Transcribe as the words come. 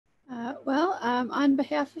Well, on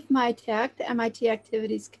behalf of MITAC, the MIT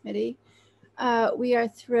Activities Committee, we are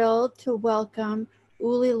thrilled to welcome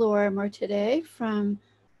Uli Lorimer today from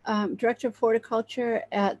Director of Horticulture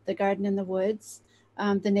at the Garden in the Woods,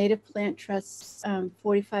 the Native Plant Trust's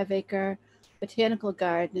 45-acre botanical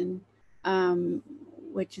garden,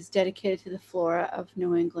 which is dedicated to the flora of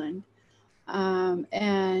New England.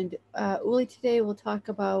 Uli today will talk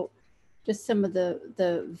about just some of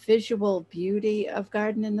the visual beauty of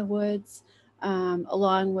Garden in the Woods,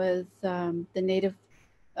 along with the Native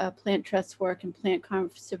Plant Trust work and plant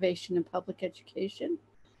conservation and public education.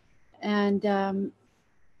 And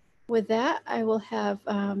with that, I will have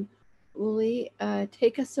Uli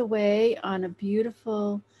take us away on a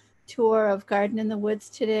beautiful tour of Garden in the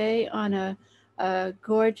Woods today on a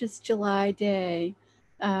gorgeous July day.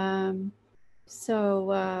 Uli,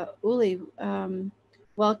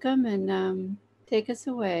 welcome and take us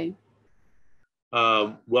away.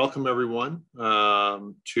 Welcome everyone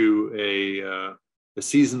to a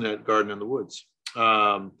season at Garden in the Woods.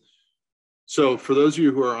 So for those of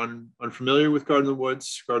you who are unfamiliar with Garden in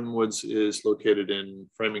the Woods is located in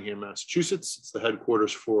Framingham, Massachusetts. It's the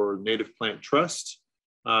headquarters for Native Plant Trust.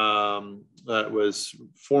 That was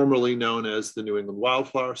formerly known as the New England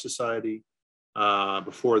Wildflower Society.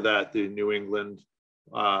 Before that, the New England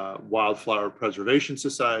Wildflower Preservation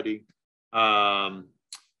Society, and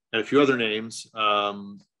a few other names.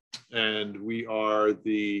 And we are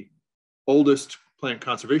the oldest plant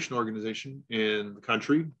conservation organization in the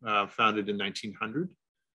country, founded in 1900.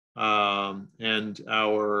 And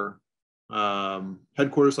our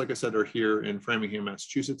headquarters, like I said, are here in Framingham,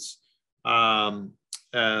 Massachusetts. A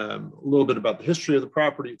little bit about the history of the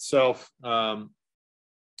property itself.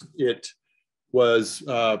 It was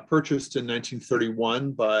purchased in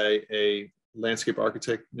 1931 by a landscape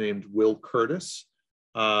architect named Will Curtis,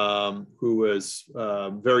 who was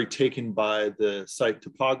very taken by the site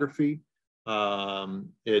topography.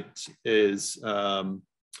 It is a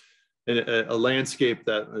landscape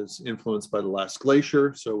that was influenced by the last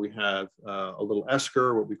glacier. So we have a little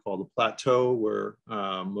esker, what we call the plateau, where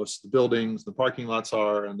most of the buildings, the parking lots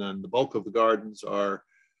are, and then the bulk of the gardens are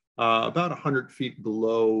about 100 feet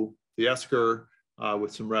below the esker,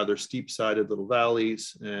 with some rather steep-sided little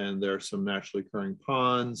valleys, and there are some naturally occurring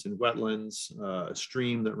ponds and wetlands, a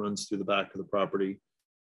stream that runs through the back of the property.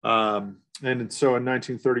 And so in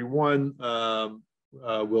 1931,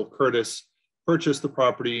 Will Curtis purchased the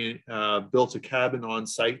property, built a cabin on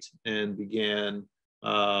site, and began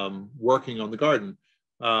working on the garden.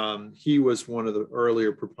 He was one of the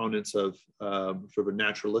earlier proponents of sort of a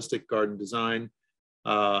naturalistic garden design,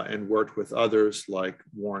 and worked with others like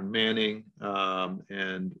Warren Manning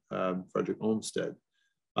and Frederick Olmsted.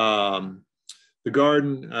 The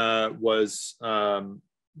garden was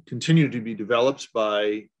continued to be developed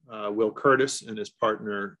by Will Curtis and his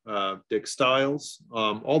partner Dick Stiles,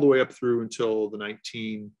 all the way up through until the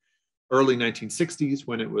early 1960s,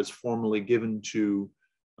 when it was formally given to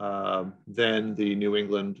then the New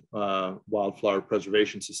England Wildflower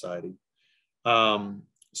Preservation Society.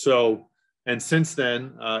 And since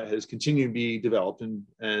then, it has continued to be developed and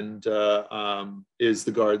is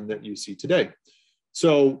the garden that you see today.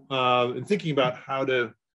 So in thinking about how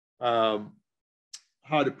to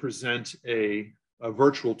present a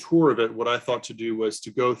virtual tour of it, what I thought to do was to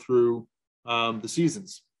go through the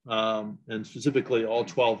seasons, and specifically all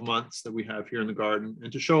 12 months that we have here in the garden,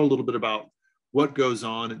 and to show a little bit about what goes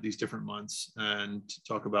on at these different months and to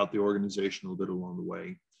talk about the organization a little bit along the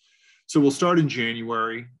way. So we'll start in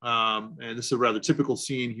January, and this is a rather typical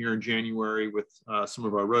scene here in January with some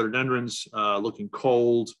of our rhododendrons looking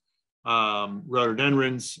cold.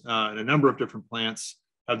 Rhododendrons and a number of different plants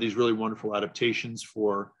have these really wonderful adaptations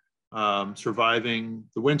for surviving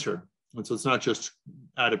the winter. And so it's not just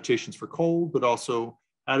adaptations for cold, but also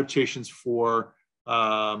adaptations for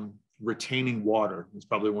retaining water. It's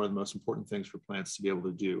probably one of the most important things for plants to be able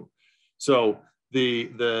to do. So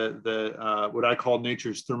what I call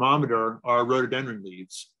nature's thermometer are rhododendron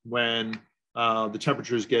leaves. When the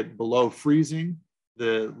temperatures get below freezing,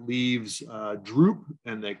 the leaves droop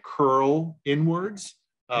and they curl inwards,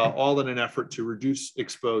 all in an effort to reduce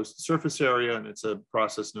exposed surface area, and it's a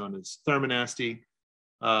process known as thermonasty.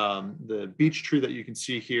 The beech tree that you can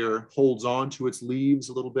see here holds on to its leaves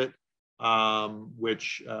a little bit,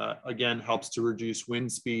 which again helps to reduce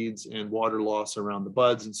wind speeds and water loss around the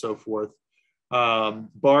buds and so forth.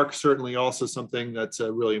 Bark, certainly also something that's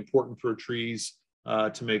really important for trees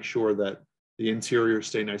to make sure that the interior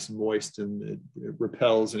stay nice and moist and it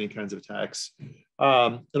repels any kinds of attacks.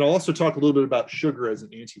 And I'll also talk a little bit about sugar as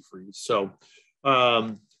an antifreeze. So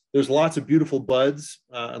There's lots of beautiful buds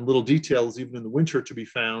and little details, even in the winter, to be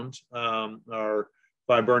found. Our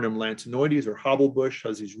Viburnum lantanoides, or hobblebush,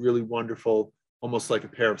 has these really wonderful, almost like a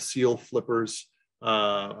pair of seal flippers,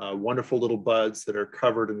 wonderful little buds that are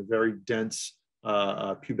covered in a very dense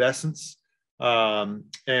pubescence.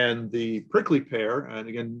 And the prickly pear, and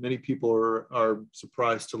again, many people are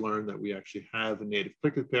surprised to learn that we actually have a native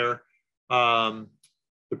prickly pear.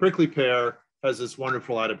 The prickly pear has this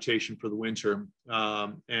wonderful adaptation for the winter.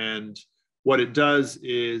 And what it does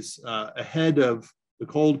is, ahead of the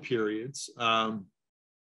cold periods,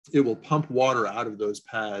 it will pump water out of those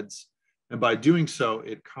pads. And by doing so,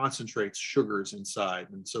 it concentrates sugars inside.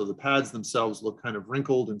 And so the pads themselves look kind of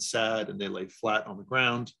wrinkled and sad, and they lay flat on the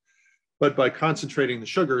ground. But by concentrating the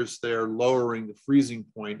sugars, they're lowering the freezing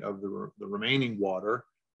point of the remaining water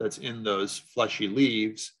that's in those fleshy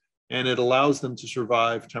leaves. And it allows them to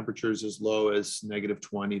survive temperatures as low as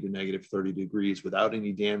 -20 to -30 degrees without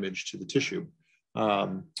any damage to the tissue.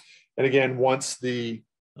 And again, once the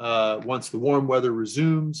warm weather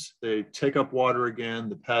resumes, they take up water again,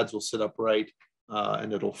 the pads will sit upright,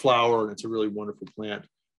 and it'll flower, and it's a really wonderful plant.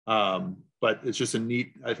 But it's just a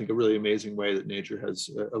neat, I think, a really amazing way that nature has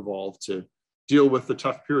evolved to deal with the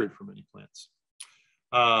tough period for many plants.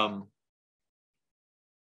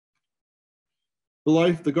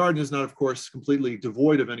 The garden is not, of course, completely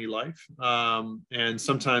devoid of any life. And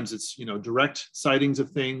sometimes it's, direct sightings of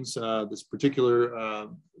things.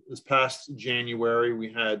 This past January,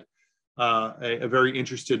 we had a very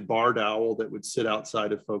interested barred owl that would sit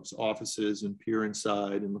outside of folks' offices and peer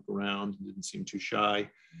inside and look around, and didn't seem too shy.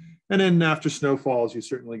 And then after snow falls, you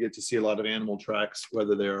certainly get to see a lot of animal tracks,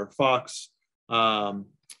 whether they're fox,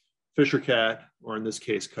 fisher cat, or in this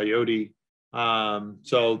case, coyote.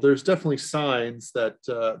 So there's definitely signs that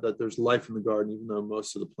there's life in the garden, even though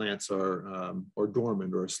most of the plants are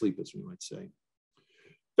dormant or asleep, as we might say.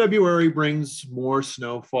 February brings more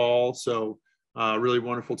snowfall, so really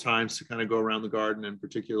wonderful times to kind of go around the garden, and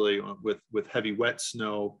particularly with heavy wet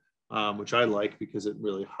snow, which I like because it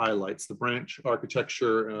really highlights the branch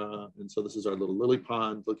architecture. And so this is our little lily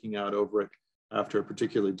pond looking out over it after a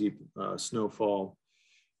particularly deep snowfall.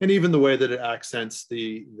 And even the way that it accents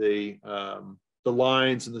the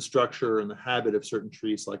lines and the structure and the habit of certain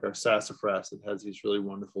trees, like our sassafras, that has these really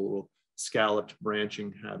wonderful little scalloped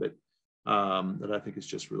branching habit that I think is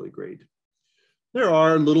just really great. There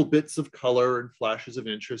are little bits of color and flashes of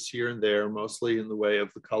interest here and there, mostly in the way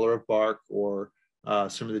of the color of bark or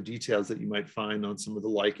some of the details that you might find on some of the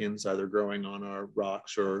lichens, either growing on our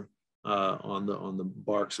rocks or on the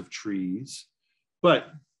barks of trees.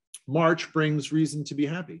 But March brings reason to be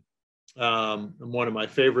happy. And one of my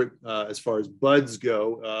favorite, as far as buds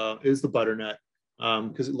go, is the butternut,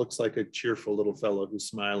 because it looks like a cheerful little fellow who's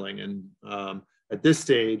smiling. And at this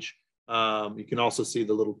stage, you can also see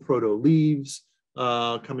the little proto leaves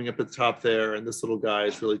coming up at the top there. And this little guy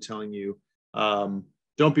is really telling you,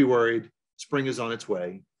 don't be worried, spring is on its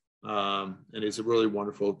way. And it's a really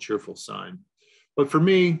wonderful, cheerful sign. But for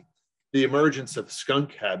me, the emergence of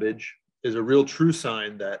skunk cabbage is a real true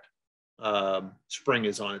sign that spring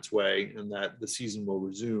is on its way and that the season will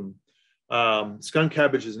resume. Skunk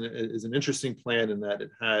cabbage is an interesting plant in that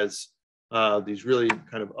it has these really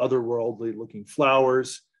kind of otherworldly looking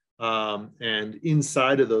flowers. And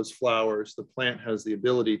inside of those flowers, the plant has the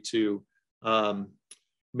ability to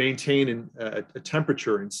maintain a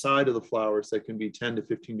temperature inside of the flowers that can be 10 to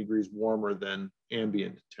 15 degrees warmer than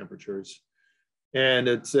ambient temperatures. And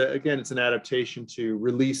it's again, it's an adaptation to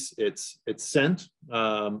release its scent,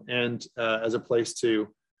 and as a place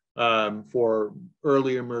for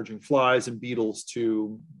early emerging flies and beetles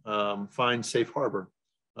to find safe harbor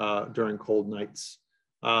during cold nights.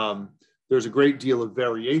 There's a great deal of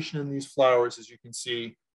variation in these flowers, as you can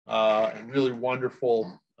see, and really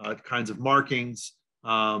wonderful kinds of markings.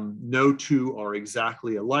 No two are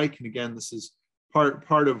exactly alike. And again, this is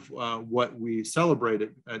part of what we celebrate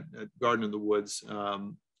at Garden in the Woods.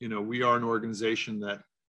 We are an organization that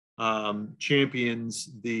champions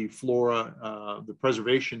the flora, the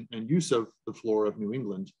preservation and use of the flora of New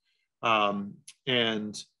England.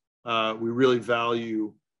 And we really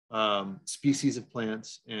value species of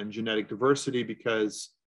plants and genetic diversity because,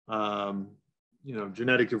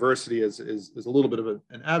 genetic diversity is a little bit of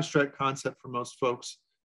an abstract concept for most folks.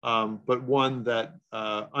 But one that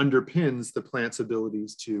underpins the plant's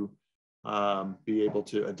abilities to be able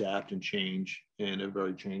to adapt and change in a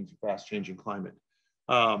very fast changing climate.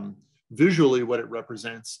 Visually, what it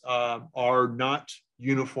represents are not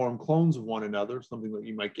uniform clones of one another, something that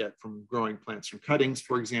you might get from growing plants from cuttings,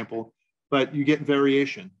 for example, but you get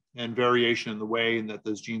variation in the way in that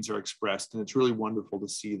those genes are expressed. And it's really wonderful to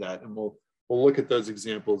see that. And we'll we'll look at those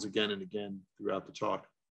examples again and again throughout the talk.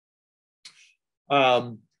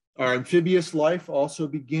 Our amphibious life also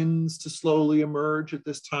begins to slowly emerge at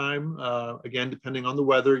this time. Again, depending on the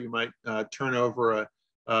weather, you might turn over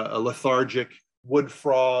a lethargic wood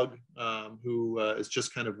frog who is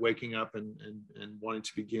just kind of waking up and wanting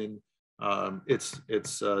to begin its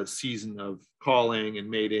season of calling and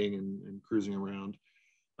mating and cruising around.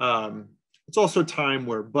 It's also a time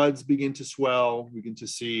where buds begin to swell. We begin to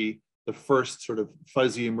see the first sort of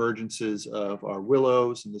fuzzy emergences of our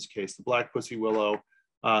willows, in this case, the black pussy willow.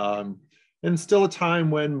 And still a time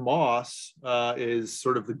when moss is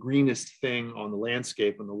sort of the greenest thing on the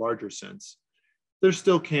landscape in the larger sense. There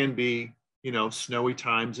still can be, you know, snowy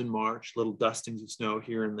times in March, little dustings of snow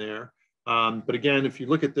here and there. But again, if you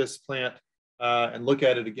look at this plant and look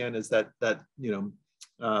at it again as that you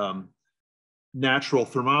know, natural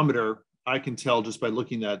thermometer, I can tell just by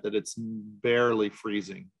looking at that it's barely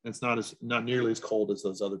freezing. It's not nearly as cold as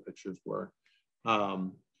those other pictures were.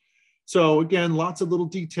 So again, lots of little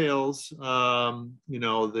details. You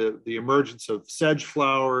know, the emergence of sedge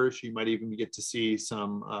flowers. You might even get to see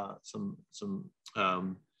some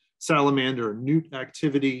salamander and newt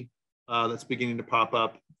activity that's beginning to pop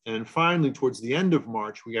up. And finally, towards the end of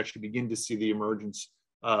March, we actually begin to see the emergence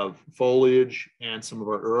of foliage and some of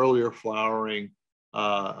our earlier flowering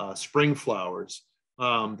spring flowers.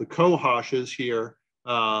 The cohoshes here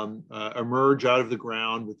emerge out of the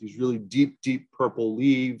ground with these really deep purple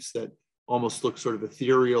leaves that almost look sort of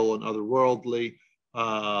ethereal and otherworldly,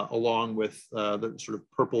 along with the sort of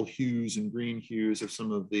purple hues and green hues of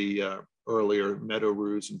some of the earlier meadow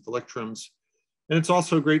rue and phylloxerums. And it's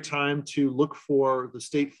also a great time to look for the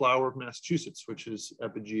state flower of Massachusetts, which is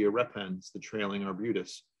Epigea repens, the trailing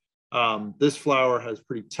arbutus. This flower has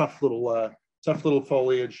pretty tough little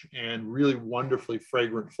foliage and really wonderfully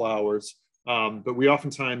fragrant flowers. But we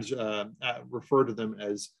oftentimes refer to them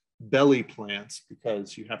as belly plants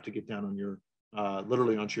because you have to get down on your,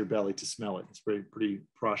 literally onto your belly to smell it. It's pretty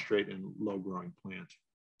prostrate and low growing plant.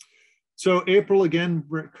 So April, again,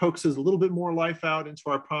 coaxes a little bit more life out into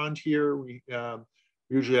our pond here. We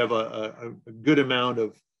usually have a good amount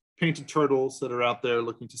of painted turtles that are out there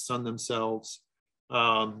looking to sun themselves.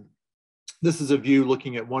 This is a view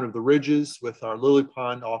looking at one of the ridges with our lily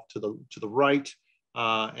pond off to the right.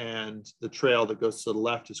 And the trail that goes to the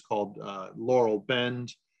left is called Laurel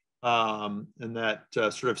Bend. And that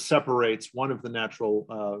sort of separates one of the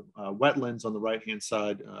natural wetlands on the right-hand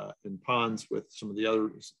side in ponds with some of the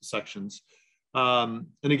other sections. And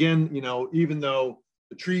again, you know, even though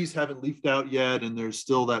the trees haven't leafed out yet and there's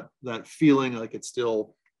still that feeling like it's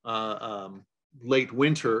still late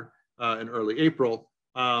winter and early April,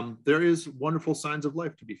 there is wonderful signs of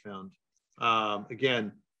life to be found.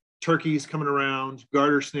 Again, turkeys coming around,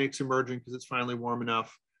 garter snakes emerging because it's finally warm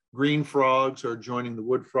enough. Green frogs are joining the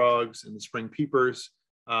wood frogs and the spring peepers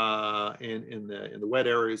in the wet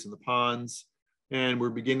areas in the ponds. And we're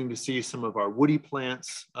beginning to see some of our woody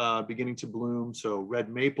plants beginning to bloom. So red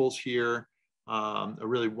maples here, a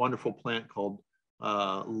really wonderful plant called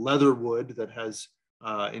leatherwood that has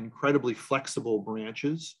incredibly flexible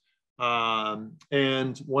branches.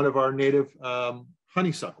 And one of our native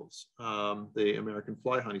honeysuckles, the American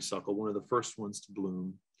fly honeysuckle, one of the first ones to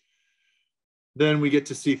bloom. Then we get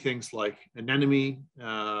to see things like anemone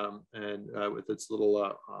and with its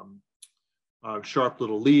little sharp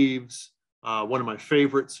little leaves. One of my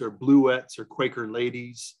favorites are bluets or Quaker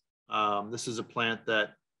ladies. This is a plant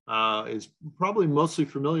that is probably mostly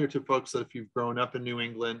familiar to folks that if you've grown up in New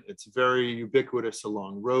England. It's very ubiquitous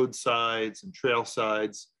along roadsides and trail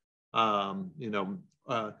sides. You know,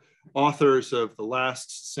 authors of the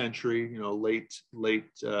last century, you know, late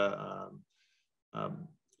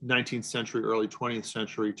 19th century, early 20th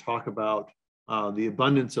century, talk about the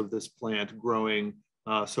abundance of this plant growing.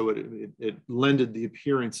 So it lended the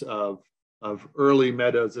appearance of early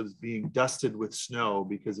meadows as being dusted with snow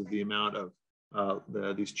because of the amount of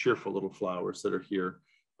these cheerful little flowers that are here.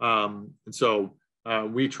 And so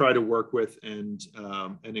we try to work with and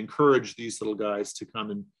encourage these little guys to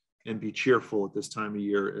come and be cheerful at this time of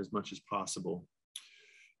year as much as possible.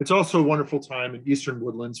 It's also a wonderful time in eastern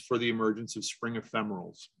woodlands for the emergence of spring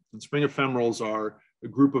ephemerals. And spring ephemerals are a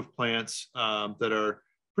group of plants that are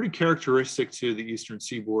pretty characteristic to the eastern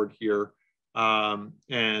seaboard here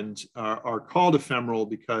and are called ephemeral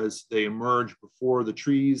because they emerge before the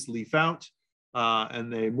trees leaf out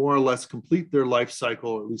and they more or less complete their life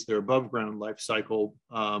cycle, or at least their above ground life cycle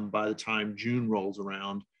by the time June rolls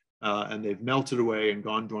around. And they've melted away and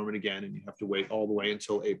gone dormant again, and you have to wait all the way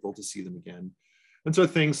until April to see them again. And so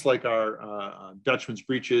things like our Dutchman's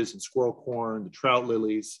breeches and squirrel corn, the trout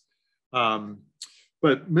lilies,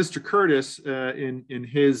 But Mr. Curtis, in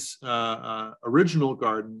his original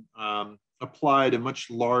garden, applied a much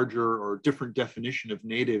larger or different definition of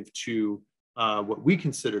native to what we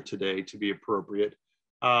consider today to be appropriate.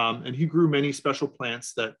 And he grew many special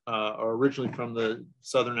plants that are originally from the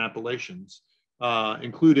Southern Appalachians,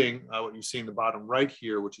 including what you see in the bottom right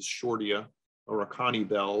here, which is Shortia or Akani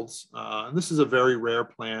bells. And this is a very rare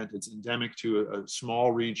plant. It's endemic to a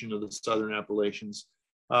small region of the Southern Appalachians.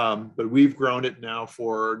 But we've grown it now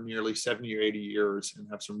for nearly 70 or 80 years and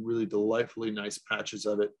have some really delightfully nice patches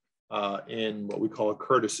of it in what we call a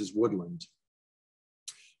Curtis's woodland.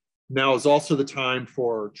 Now is also the time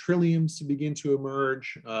for trilliums to begin to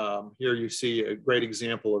emerge. Here you see a great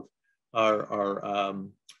example of our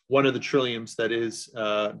one of the trilliums that is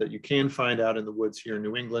that you can find out in the woods here in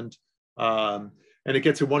New England. And it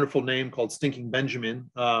gets a wonderful name called Stinking Benjamin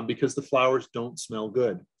because the flowers don't smell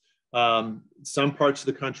good. Some parts of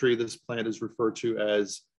the country, this plant is referred to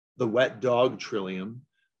as the wet dog trillium.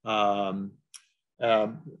 As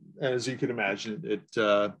you can imagine, it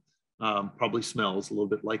probably smells a little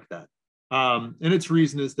bit like that. And its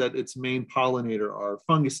reason is that its main pollinator are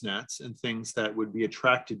fungus gnats and things that would be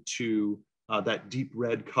attracted to that deep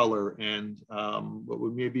red color and what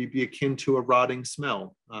would maybe be akin to a rotting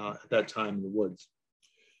smell at that time in the woods.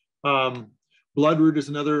 Bloodroot is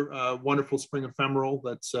another wonderful spring ephemeral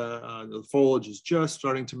that's the foliage is just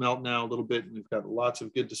starting to melt now a little bit, and we've got lots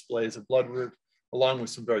of good displays of bloodroot, along with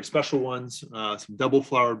some very special ones, some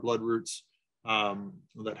double-flowered bloodroots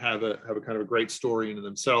that have a kind of a great story in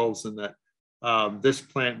themselves, and that this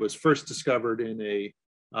plant was first discovered in a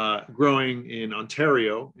growing in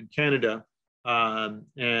Ontario in Canada,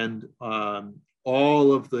 and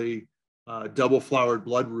all of the double-flowered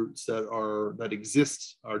bloodroots that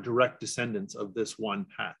exist are direct descendants of this one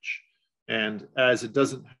patch. And as it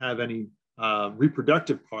doesn't have any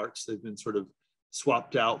reproductive parts, they've been sort of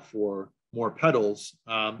swapped out for more petals.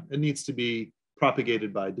 It needs to be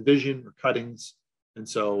propagated by division or cuttings. And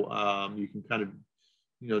so you can kind of,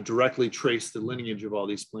 directly trace the lineage of all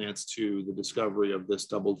these plants to the discovery of this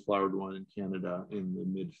double-flowered one in Canada in the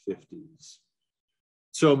mid-50s.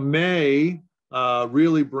 So May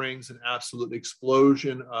really brings an absolute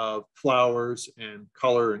explosion of flowers and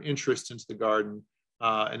color and interest into the garden.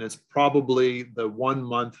 And it's probably the 1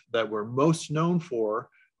 month that we're most known for,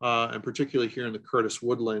 and particularly here in the Curtis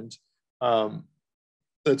woodland.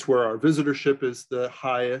 That's where our visitorship is the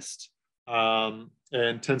highest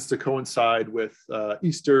and tends to coincide with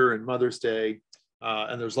Easter and Mother's Day.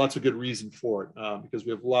 And there's lots of good reason for it because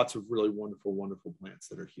we have lots of really wonderful, wonderful plants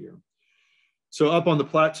that are here. So up on the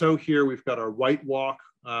plateau here, we've got our white walk,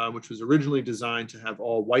 which was originally designed to have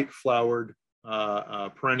all white flowered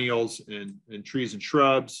perennials and trees and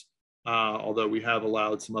shrubs, although we have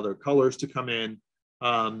allowed some other colors to come in.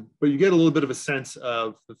 But you get a little bit of a sense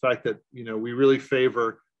of the fact that, we really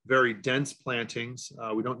favor very dense plantings.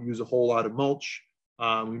 We don't use a whole lot of mulch.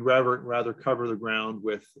 We'd rather cover the ground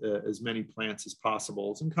with as many plants as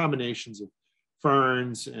possible, some combinations of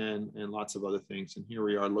ferns and lots of other things. And here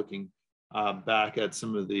we are looking back at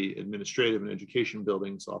some of the administrative and education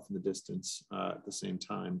buildings off in the distance at the same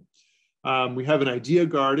time. We have an idea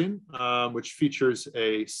garden, which features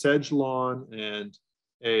a sedge lawn and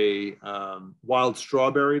a wild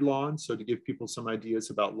strawberry lawn. So to give people some ideas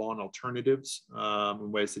about lawn alternatives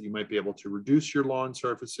and ways that you might be able to reduce your lawn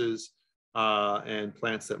surfaces and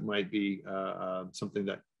plants that might be something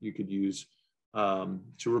that you could use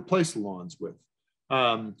to replace lawns with.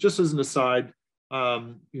 Just as an aside,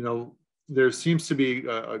 there seems to be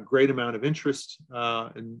a great amount of interest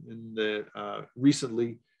in the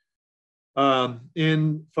recently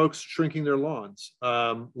in folks shrinking their lawns.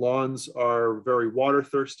 Lawns are very water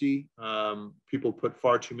thirsty. People put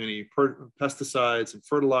far too many pesticides and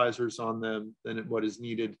fertilizers on them than what is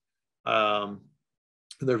needed.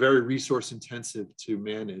 They're very resource intensive to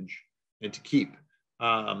manage and to keep.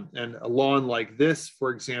 And a lawn like this,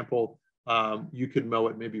 for example, you could mow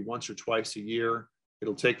it maybe once or twice a year.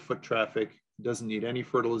 It'll take foot traffic. It doesn't need any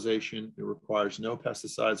fertilization. It requires no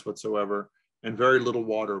pesticides whatsoever and very little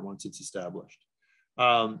water once it's established.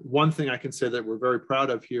 One thing I can say that we're very proud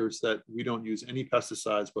of here is that we don't use any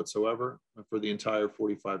pesticides whatsoever for the entire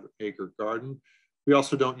 45-acre garden. We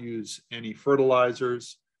also don't use any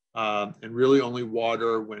fertilizers and really only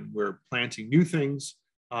water when we're planting new things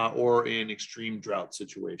or in extreme drought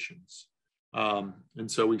situations. And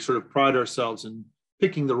so we sort of pride ourselves in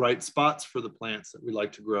picking the right spots for the plants that we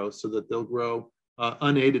like to grow so that they'll grow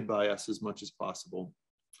unaided by us as much as possible.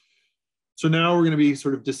 So now we're going to be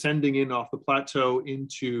sort of descending in off the plateau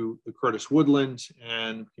into the Curtis woodland,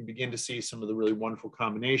 and you can begin to see some of the really wonderful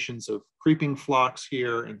combinations of creeping phlox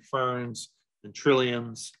here and ferns and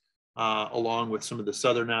trilliums, along with some of the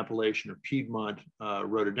Southern Appalachian or Piedmont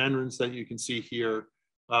rhododendrons that you can see here.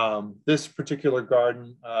 This particular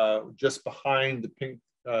garden, just behind the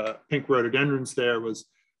pink rhododendrons there, was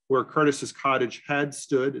where Curtis's cottage had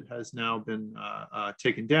stood. It has now been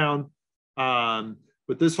taken down.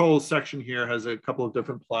 But this whole section here has a couple of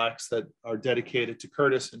different plaques that are dedicated to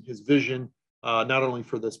Curtis and his vision, not only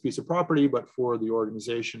for this piece of property, but for the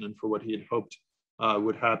organization and for what he had hoped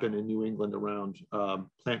would happen in New England around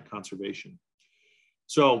plant conservation.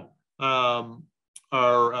 So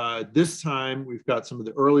this time we've got some of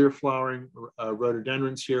the earlier flowering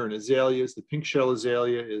rhododendrons here and azaleas. The pink shell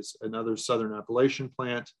azalea is another Southern Appalachian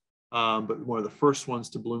plant, but one of the first ones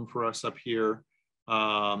to bloom for us up here.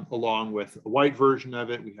 Along with a white version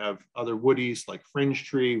of it, we have other woodies like fringe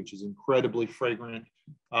tree, which is incredibly fragrant.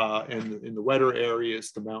 In the wetter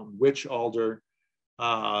areas, the mountain witch alder.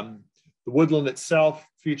 The woodland itself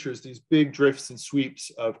features these big drifts and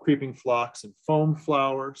sweeps of creeping phlox and foam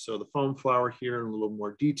flower. So the foam flower here in a little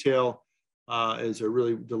more detail is a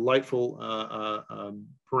really delightful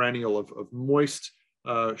perennial of moist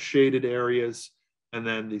shaded areas. And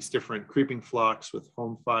then these different creeping phlox with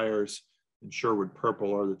home fires and Sherwood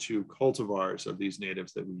purple are the two cultivars of these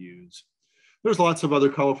natives that we use. There's lots of other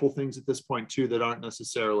colorful things at this point too that aren't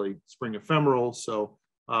necessarily spring ephemeral. So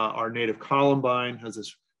our native columbine has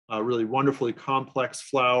this really wonderfully complex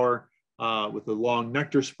flower with the long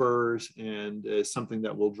nectar spurs, and is something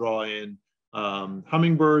that will draw in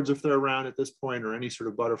hummingbirds if they're around at this point, or any sort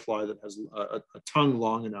of butterfly that has a tongue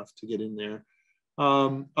long enough to get in there.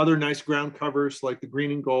 Other nice ground covers like the green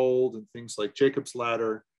and gold and things like Jacob's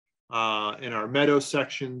ladder. In our meadow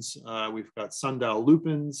sections, we've got sundial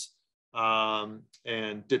lupins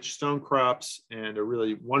and ditch stonecrops, and a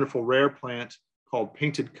really wonderful rare plant called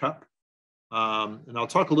painted cup. And I'll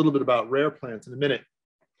talk a little bit about rare plants in a minute.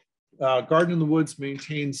 Garden in the Woods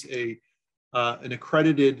maintains an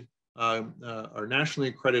accredited or nationally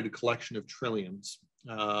accredited collection of trilliums.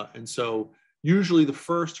 And so usually the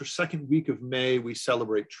first or second week of May, we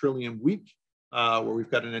celebrate Trillium Week, where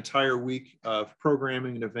we've got an entire week of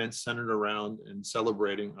programming and events centered around and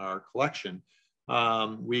celebrating our collection.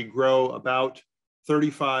 We grow about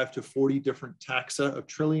 35 to 40 different taxa of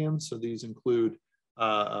trilliums. So these include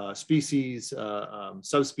species,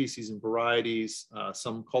 subspecies and varieties,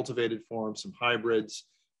 some cultivated forms, some hybrids,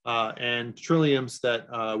 and trilliums that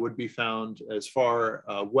would be found as far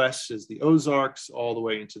west as the Ozarks, all the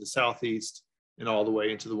way into the southeast, and all the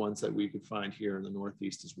way into the ones that we could find here in the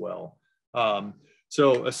northeast as well.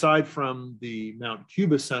 So aside from the Mount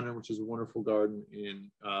Cuba Center, which is a wonderful garden in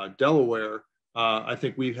Delaware, I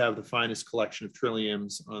think we have the finest collection of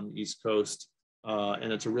trilliums on the East Coast.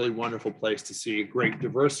 And it's a really wonderful place to see a great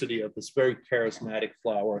diversity of this very charismatic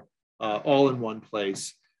flower all in one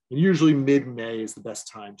place. And usually mid-May is the best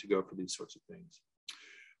time to go for these sorts of things.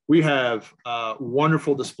 We have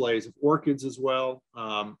wonderful displays of orchids as well.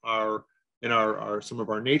 Some of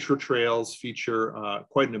our nature trails feature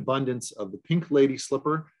quite an abundance of the pink lady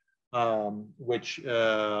slipper, which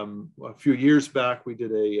a few years back we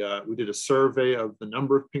did a survey of the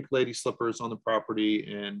number of pink lady slippers on the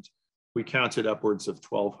property, and we counted upwards of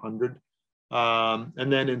 1,200.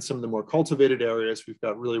 And then in some of the more cultivated areas, we've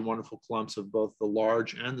got really wonderful clumps of both the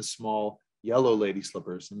large and the small yellow lady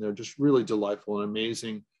slippers, and they're just really delightful and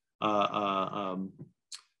amazing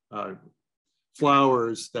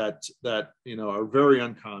flowers that are very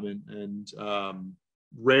uncommon and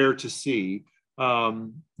rare to see,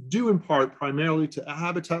 due in part primarily to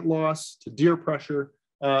habitat loss, to deer pressure,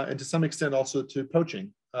 and to some extent also to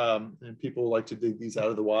poaching. And people like to dig these out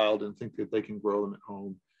of the wild and think that they can grow them at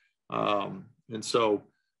home. And so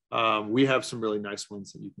we have some really nice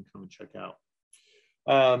ones that you can come and check out.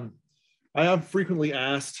 I have frequently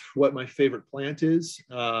asked what my favorite plant is,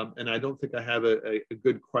 and I don't think I have a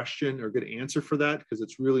good question or good answer for that, because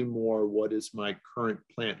it's really more what is my current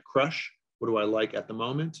plant crush? What do I like at the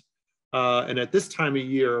moment? And at this time of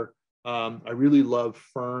year, I really love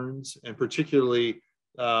ferns, and particularly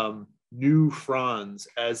new fronds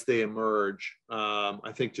as they emerge.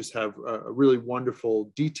 I think just have a really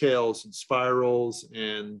wonderful details and spirals,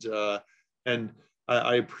 and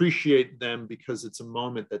I appreciate them because it's a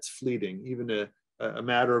moment that's fleeting. Even a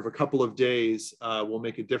matter of a couple of days will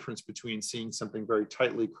make a difference between seeing something very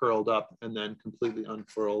tightly curled up and then completely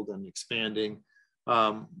unfurled and expanding.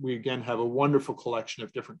 We again have a wonderful collection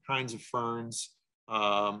of different kinds of ferns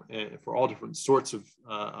for all different sorts of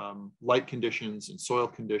light conditions and soil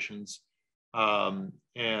conditions.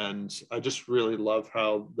 And I just really love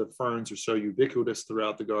how the ferns are so ubiquitous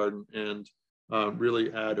throughout the garden and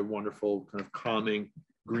really add a wonderful kind of calming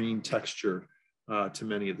green texture to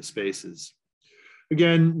many of the spaces.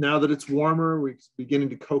 Again, now that it's warmer, we're beginning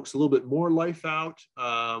to coax a little bit more life out.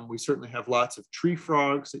 We certainly have lots of tree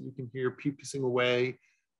frogs that you can hear peeping away,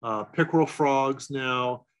 pickerel frogs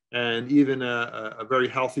now, and even a very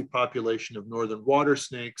healthy population of northern water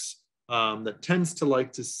snakes that tends to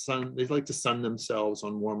like to sun themselves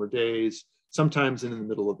on warmer days, sometimes in the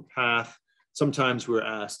middle of the path. Sometimes we're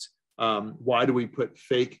asked, why do we put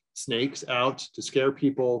fake snakes out to scare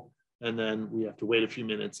people? And then we have to wait a few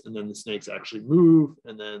minutes, and then the snakes actually move,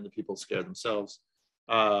 and then the people scare themselves.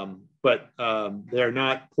 But they're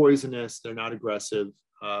not poisonous, they're not aggressive,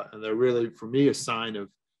 and they're really, for me, a sign of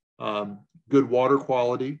good water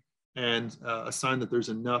quality and a sign that there's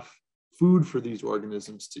enough food for these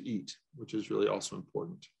organisms to eat, which is really also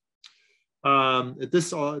important. At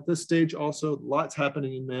this stage also, lots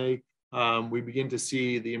happening in May. We begin to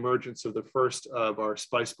see the emergence of the first of our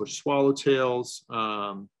spicebush swallowtails,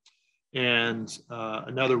 and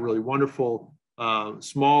another really wonderful,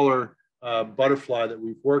 smaller butterfly that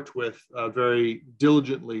we've worked with very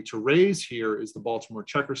diligently to raise here is the Baltimore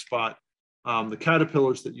checker spot. The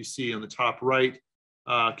caterpillars that you see on the top right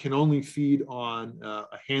can only feed on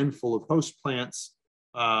a handful of host plants,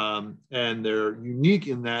 and they're unique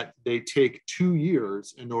in that they take 2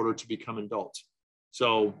 years in order to become adult.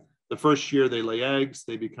 So the first year they lay eggs,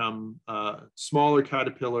 they become smaller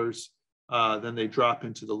caterpillars, then they drop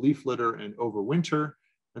into the leaf litter and overwinter,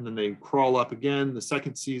 and then they crawl up again the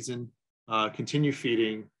second season, continue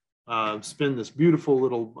feeding, spin this beautiful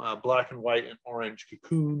little black and white and orange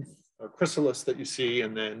cocoon or chrysalis that you see,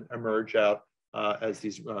 and then emerge out as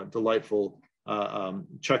these delightful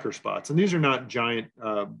checker spots. And these are not giant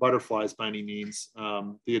butterflies by any means.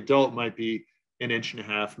 The adult might be 1.5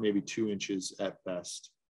 inches, maybe 2 inches at best.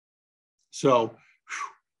 So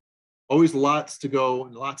always lots to go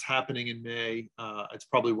and lots happening in May. It's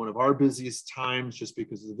probably one of our busiest times just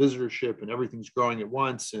because of the visitorship and everything's growing at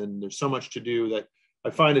once, and there's so much to do that I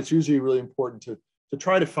find it's usually really important to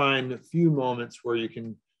try to find a few moments where you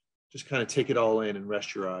can just kind of take it all in and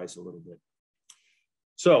rest your eyes a little bit.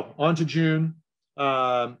 So on to June.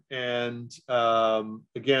 Again,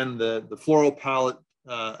 the floral palette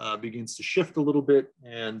begins to shift a little bit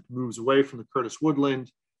and moves away from the Curtis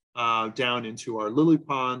woodland down into our lily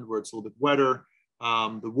pond where it's a little bit wetter.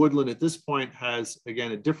 The woodland at this point has,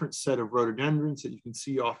 again, a different set of rhododendrons that you can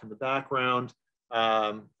see off in the background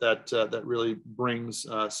that really brings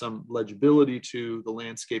some legibility to the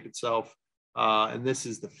landscape itself. And this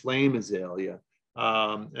is the flame azalea.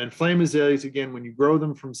 And flame azaleas, again, when you grow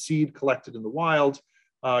them from seed collected in the wild,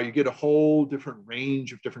 you get a whole different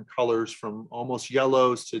range of different colors, from almost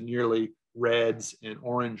yellows to nearly reds and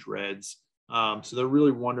orange reds. So they're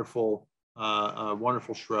really wonderful,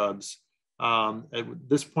 wonderful shrubs. At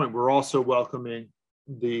this point, we're also welcoming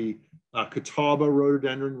the Catawba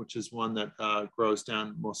rhododendron, which is one that grows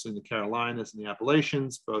down mostly in the Carolinas and the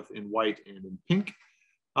Appalachians, both in white and in pink,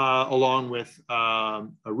 along with a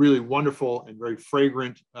really wonderful and very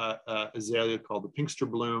fragrant azalea called the pinkster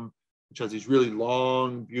bloom, which has these really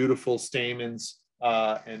long, beautiful stamens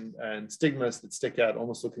and stigmas that stick out,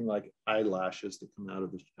 almost looking like eyelashes that come out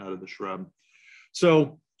of the shrub.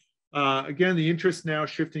 So again, the interest now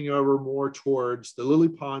shifting over more towards the lily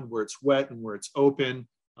pond where it's wet and where it's open.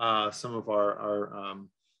 Some of our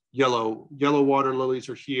yellow water lilies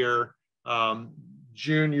are here.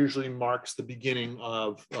 June usually marks the beginning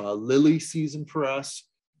of lily season for us.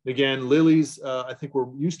 Again, lilies, I think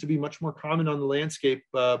used to be much more common on the landscape,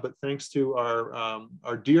 but thanks to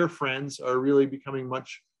our dear friends, are really becoming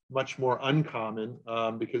much more uncommon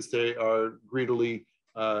because they are greedily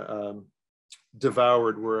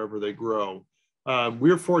devoured wherever they grow.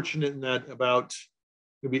 We're fortunate in that about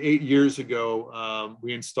maybe 8 years ago,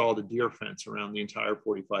 we installed a deer fence around the entire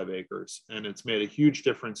 45 acres, and it's made a huge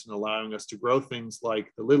difference in allowing us to grow things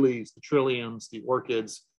like the lilies, the trilliums, the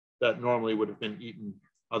orchids that normally would have been eaten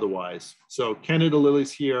otherwise. So Canada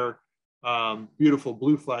lilies here, beautiful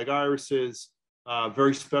blue flag irises,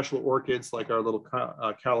 very special orchids like our little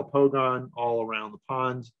calopogon all around the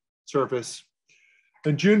pond surface.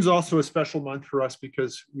 And June's also a special month for us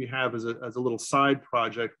because we have, as a little side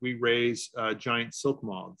project, we raise giant silk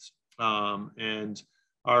moths. And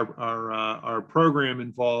our program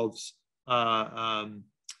involves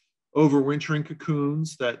overwintering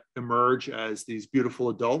cocoons that emerge as these beautiful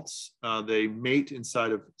adults. They mate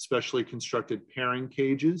inside of specially constructed pairing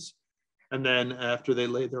cages. And then after they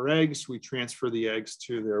lay their eggs, we transfer the eggs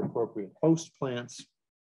to their appropriate host plants.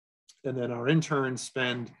 And then our interns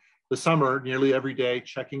spend the summer nearly every day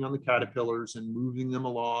checking on the caterpillars and moving them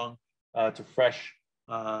along to fresh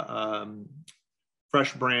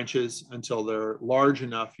branches until they're large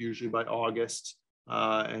enough, usually by August,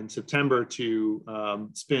 and September to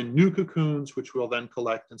spin new cocoons, which we'll then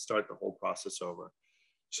collect and start the whole process over.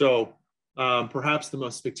 So perhaps the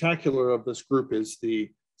most spectacular of this group is the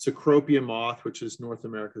Cecropia moth, which is North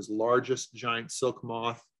America's largest giant silk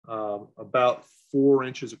moth, about 4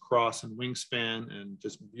 inches across in wingspan and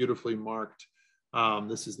just beautifully marked.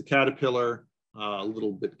 This is the caterpillar, a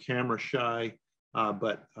little bit camera shy,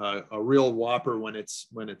 but a real whopper when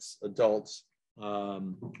it's adults.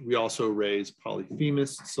 We also raise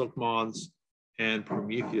Polyphemus silk moths and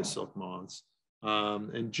Prometheus silk moths.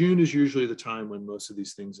 And June is usually the time when most of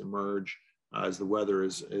these things emerge, as the weather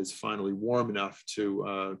is finally warm enough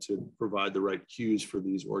to provide the right cues for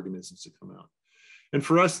these organisms to come out. And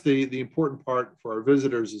for us, the important part for our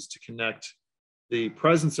visitors is to connect the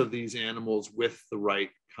presence of these animals with the right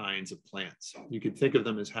kinds of plants. You could think of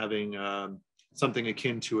them as having something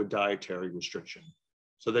akin to a dietary restriction.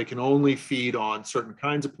 So they can only feed on certain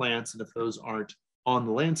kinds of plants, and if those aren't on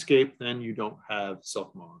the landscape, then you don't have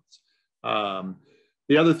silk moths.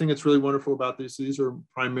 The other thing that's really wonderful about these are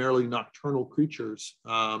primarily nocturnal creatures.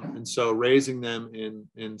 And so raising them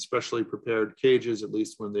in specially prepared cages, at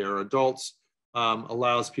least when they are adults,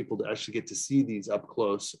 allows people to actually get to see these up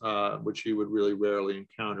close, which you would really rarely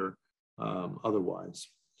encounter otherwise.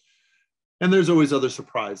 And there's always other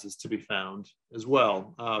surprises to be found as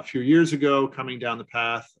well. A few years ago, coming down the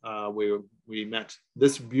path, we met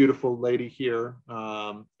this beautiful lady here,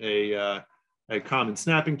 a common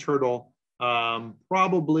snapping turtle,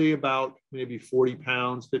 probably about maybe 40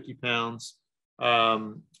 pounds, 50 pounds.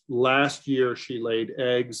 Last year, she laid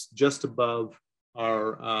eggs just above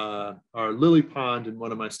our lily pond, and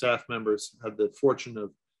one of my staff members had the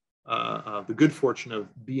good fortune of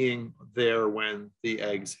being there when the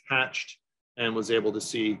eggs hatched, and was able to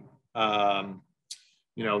see 20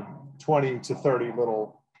 to 30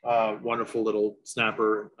 little wonderful little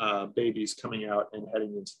snapper babies coming out and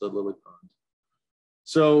heading into the lily pond.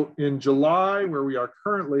 So in July, where we are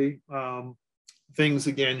currently, things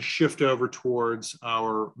again shift over towards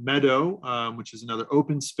our meadow, which is another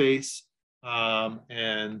open space,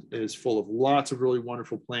 and is full of lots of really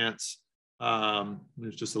wonderful plants.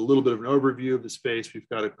 There's just a little bit of an overview of the space. We've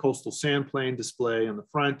got a coastal sandplain display in the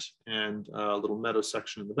front and a little meadow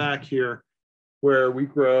section in the back here, where we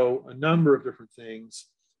grow a number of different things,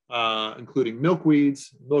 including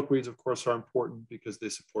milkweeds. Milkweeds, of course, are important because they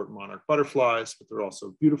support monarch butterflies, but they're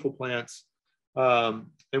also beautiful plants. And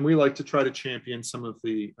we like to try to champion some of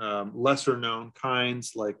the lesser known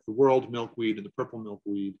kinds, like the world milkweed and the purple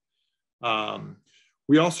milkweed.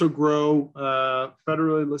 We also grow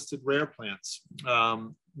federally listed rare plants.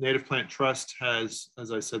 Native Plant Trust has,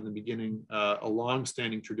 as I said in the beginning, a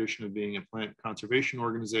long-standing tradition of being a plant conservation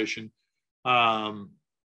organization.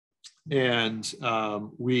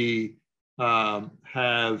 We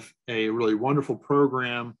have a really wonderful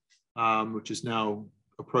program, which is now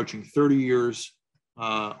approaching 30 years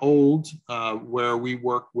old, where we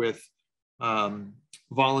work with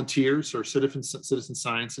volunteers or citizen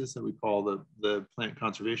sciences that we call the plant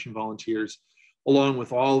conservation volunteers, along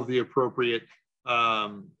with all of the appropriate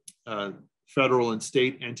federal and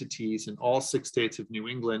state entities in all 6 states of New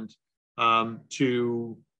England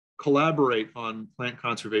to collaborate on plant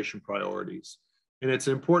conservation priorities. And it's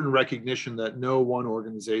an important recognition that no one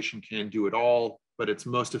organization can do it all, but it's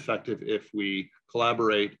most effective if we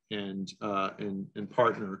collaborate and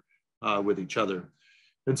partner with each other.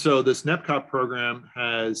 And so this NEPCOP program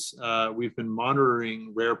has, we've been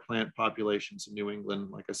monitoring rare plant populations in New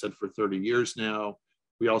England, like I said, for 30 years now.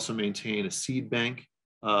 We also maintain a seed bank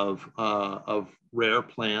of rare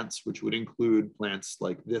plants, which would include plants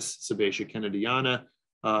like this Sebacia kennediana,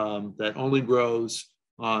 that only grows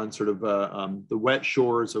on sort of the wet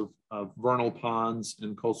shores of vernal ponds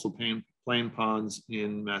and coastal plain ponds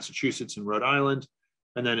in Massachusetts and Rhode Island.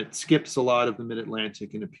 And then it skips a lot of the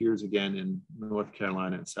mid-Atlantic and appears again in North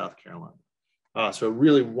Carolina and South Carolina. So a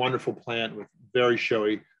really wonderful plant with very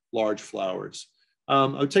showy, large flowers.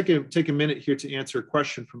 I'll take a minute here to answer a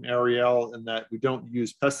question from Ariel, in that we don't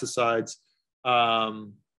use pesticides.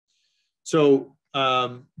 In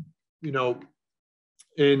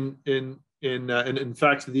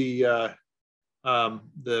fact, the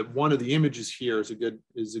one of the images here is a good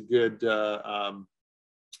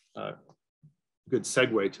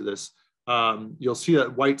segue to this. You'll see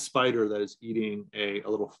that white spider that is eating a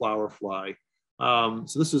little flower fly.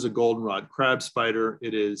 So this is a goldenrod crab spider.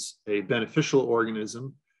 It is a beneficial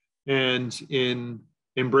organism, and in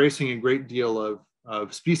embracing a great deal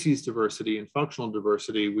of species diversity and functional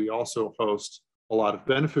diversity, we also host a lot of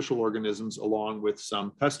beneficial organisms along with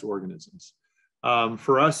some pest organisms.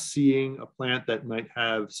 For us, seeing a plant that might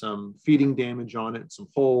have some feeding damage on it, some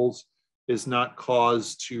holes, is not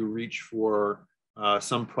cause to reach for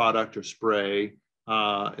some product or spray.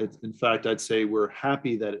 In fact, I'd say we're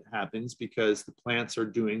happy that it happens because the plants are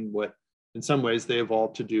doing what in some ways they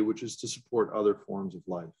evolved to do, which is to support other forms of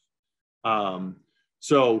life.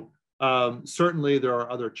 Certainly there are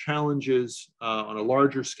other challenges on a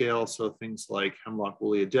larger scale. So things like hemlock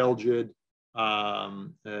woolly adelgid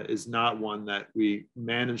is not one that we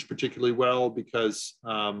manage particularly well because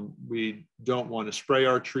we don't want to spray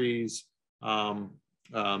our trees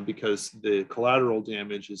because the collateral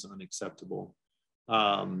damage is unacceptable.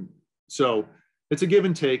 So it's a give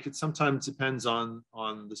and take. It sometimes depends on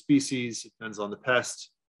the species, it depends on the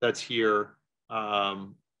pest that's here.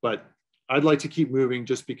 But I'd like to keep moving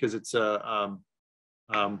just because it's we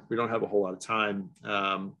don't have a whole lot of time.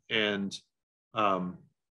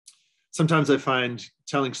 Sometimes I find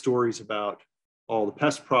telling stories about all the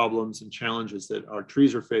pest problems and challenges that our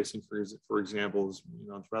trees are facing, for example, is,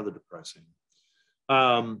 it's rather depressing.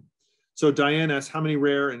 So Diane asks, how many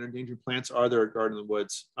rare and endangered plants are there at Garden in the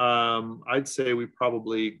Woods? I'd say we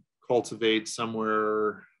probably cultivate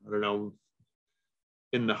somewhere, I don't know,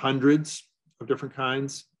 in the hundreds of different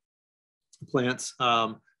kinds of plants.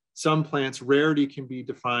 Some plants, rarity can be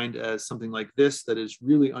defined as something like this that is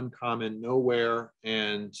really uncommon nowhere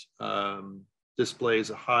and displays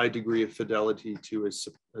a high degree of fidelity to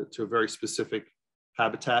a very specific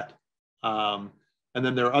habitat. And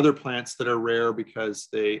then there are other plants that are rare because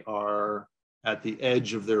they are at the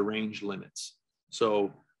edge of their range limits.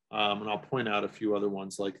 So, and I'll point out a few other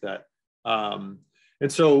ones like that. And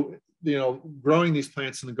so, growing these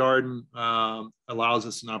plants in the garden allows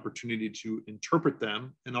us an opportunity to interpret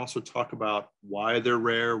them and also talk about why they're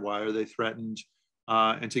rare, why are they threatened,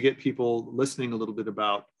 and to get people listening a little bit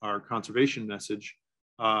about our conservation message,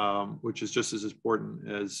 which is just as important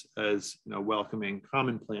as welcoming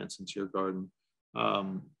common plants into your garden.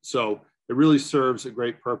 So it really serves a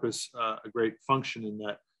great purpose, a great function in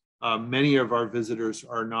that many of our visitors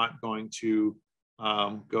are not going to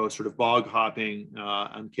go sort of bog hopping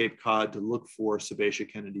on Cape Cod to look for Sabbatia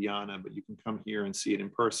kennediana, but you can come here and see it in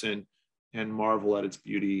person and marvel at its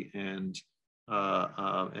beauty and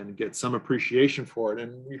get some appreciation for it.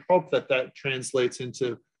 And we hope that that translates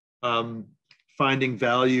into finding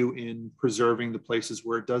value in preserving the places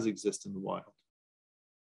where it does exist in the wild.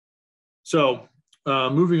 So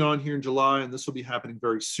moving on here in July, and this will be happening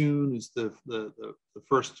very soon, is the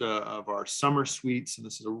first of our summer sweets. And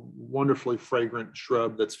this is a wonderfully fragrant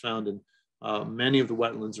shrub that's found in many of the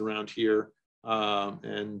wetlands around here. One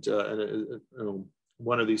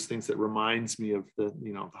of these things that reminds me of the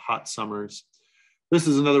hot summers. This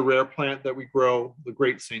is another rare plant that we grow, the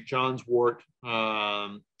Great St. John's wort,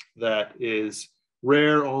 that is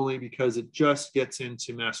rare only because it just gets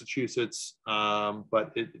into Massachusetts,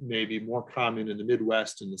 but it may be more common in the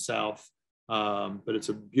Midwest and the South. But it's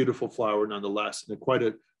a beautiful flower nonetheless, and quite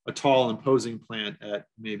a tall, imposing plant at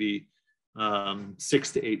maybe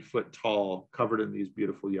 6 to 8 foot tall, covered in these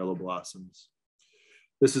beautiful yellow blossoms.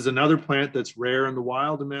 This is another plant that's rare in the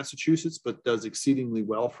wild in Massachusetts, but does exceedingly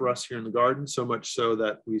well for us here in the garden, so much so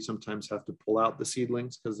that we sometimes have to pull out the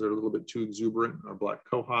seedlings because they're a little bit too exuberant, our black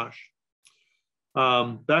cohosh.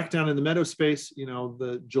 Back down in the meadow space,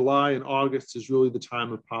 the July and August is really the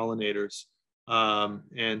time of pollinators.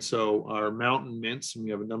 And so our mountain mints, and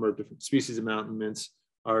we have a number of different species of mountain mints,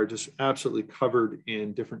 are just absolutely covered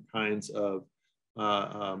in different kinds of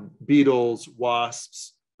beetles,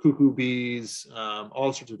 wasps, cuckoo bees,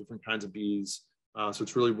 all sorts of different kinds of bees. So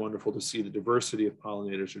it's really wonderful to see the diversity of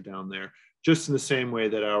pollinators are down there, just in the same way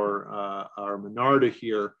that our Monarda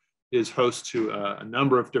here is host to a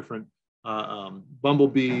number of different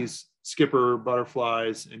bumblebees, skipper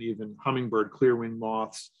butterflies, and even hummingbird clearwing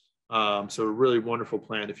moths. So a really wonderful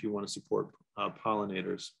plant if you want to support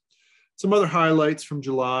pollinators. Some other highlights from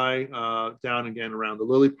July, down again around the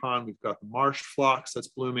lily pond, we've got the marsh phlox that's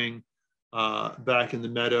blooming. Back in the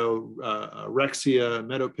meadow, rexia,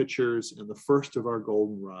 meadow pitchers, and the first of our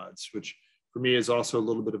goldenrods, which for me is also a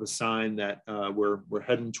little bit of a sign that we're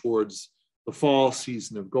heading towards the fall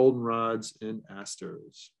season of goldenrods and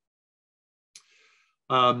asters.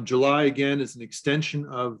 July, again, is an extension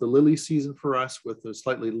of the lily season for us with a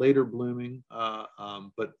slightly later blooming,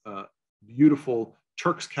 but beautiful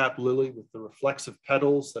Turk's cap lily with the reflexive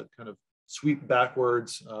petals that kind of sweep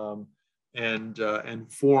backwards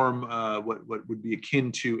and form what would be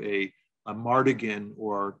akin to a mardigan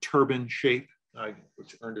or turban shape,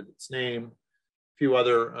 which earned it its name. A few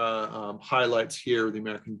other highlights here, the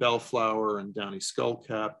American bellflower and downy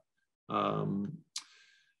skullcap.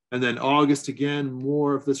 And then August, again,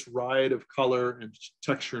 more of this riot of color and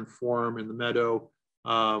texture and form in the meadow.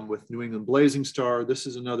 with New England blazing star. This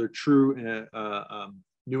is another true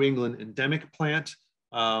New England endemic plant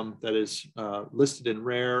that is listed in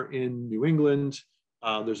rare in New England.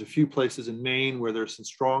 There's a few places in Maine where there's some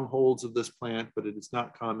strongholds of this plant, but it is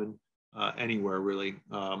not common anywhere really.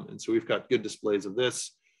 And so we've got good displays of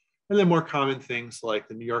this. And then more common things like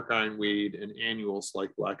the New York ironweed and annuals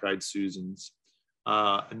like black-eyed Susans.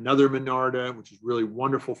 Another Monarda, which is really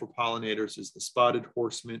wonderful for pollinators, is the spotted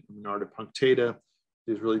horsemint, Monarda punctata.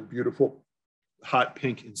 These really beautiful hot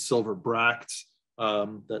pink and silver bracts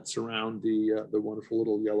that surround the wonderful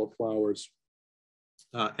little yellow flowers.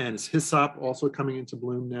 And it's hyssop also coming into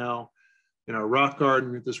bloom now. In our rock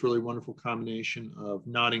garden, we have this really wonderful combination of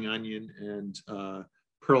nodding onion and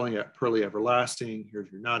pearly everlasting.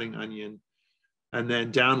 Here's your nodding onion. And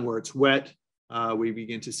then down where it's wet, we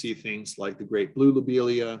begin to see things like the great blue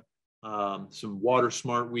lobelia, some water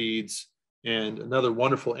smart weeds, and another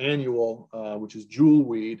wonderful annual, which is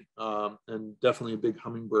jewelweed, and definitely a big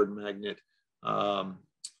hummingbird magnet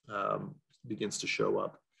begins to show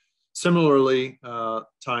up. Similarly,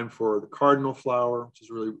 time for the cardinal flower, which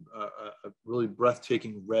is really a really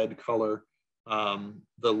breathtaking red color.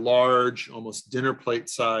 The large, almost dinner plate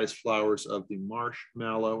size flowers of the marsh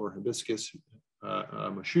mallow or hibiscus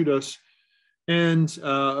machudos, and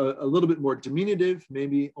a little bit more diminutive,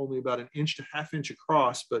 maybe only about an inch to half inch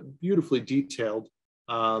across, but beautifully detailed,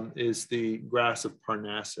 is the grass of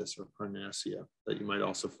Parnassus or Parnassia that you might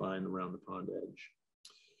also find around the pond edge.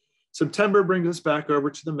 September brings us back over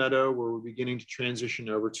to the meadow where we're beginning to transition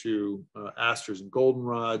over to asters and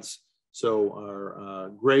goldenrods. So our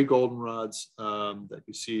gray goldenrods that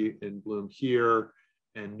you see in bloom here,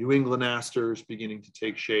 and New England asters beginning to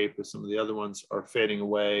take shape as some of the other ones are fading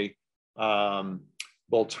away. Boltonia,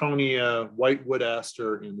 white wood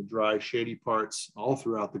aster in the dry shady parts all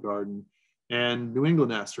throughout the garden. And New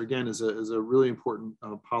England aster, again, is a really important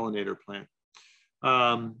pollinator plant.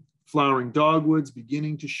 Flowering dogwoods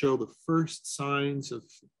beginning to show the first signs of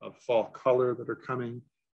fall color that are coming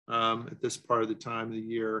at this part of the time of the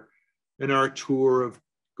year. And our tour of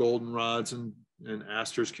goldenrods and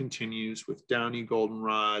asters continues with downy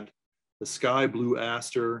goldenrod, the sky blue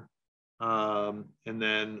aster, and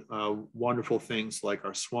then wonderful things like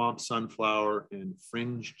our swamp sunflower and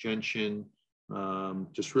fringe gentian,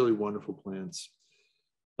 just really wonderful plants.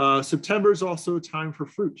 September is also a time for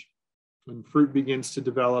fruit. When fruit begins to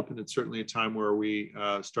develop, and it's certainly a time where we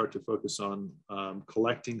start to focus on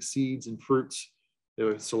collecting seeds and fruits. There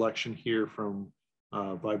was selection here from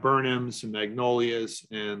viburnums and magnolias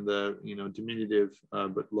and the diminutive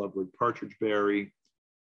but lovely partridge berry.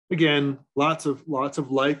 Again, lots of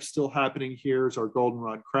life still happening here. Is our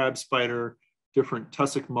goldenrod crab spider, different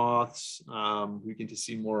tussock moths. We get to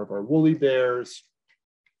see more of our woolly bears.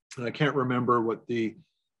 And I can't remember what the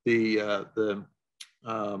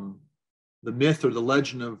myth or the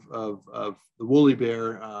legend of the woolly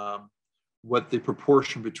bear, what the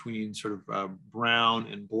proportion between sort of brown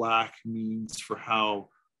and black means for how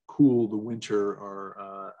cool the winter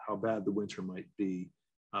or how bad the winter might be.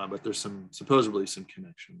 But there's supposedly some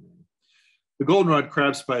connection there. The goldenrod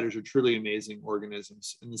crab spiders are truly amazing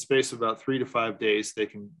organisms. In the space of about 3 to 5 days, they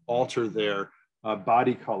can alter their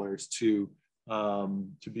body colors to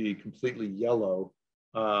be completely yellow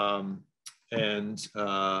and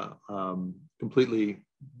completely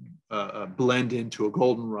blend into a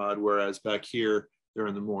goldenrod, whereas back here, they're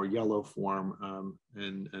in the more yellow form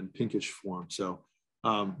and pinkish form. So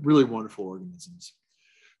really wonderful organisms.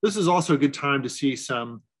 This is also a good time to see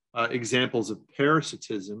some examples of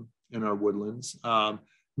parasitism in our woodlands.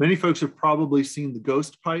 Many folks have probably seen the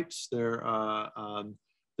ghost pipes. They're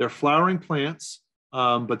flowering plants,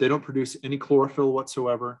 but they don't produce any chlorophyll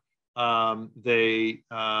whatsoever. They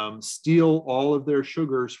steal all of their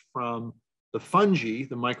sugars from the fungi,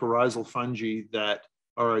 the mycorrhizal fungi that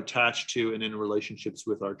are attached to and in relationships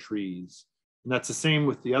with our trees. And that's the same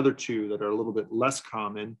with the other two that are a little bit less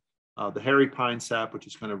common, the hairy pine sap, which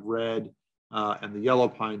is kind of red, and the yellow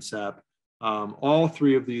pine sap. All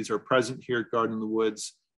three of these are present here at Garden in the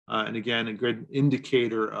Woods. And again, a good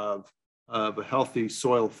indicator of a healthy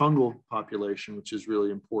soil fungal population, which is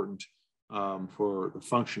really important for the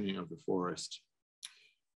functioning of the forest.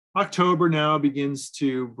 October now begins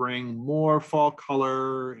to bring more fall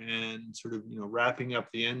color and sort of wrapping up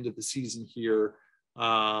the end of the season here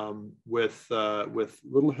with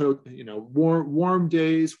little warm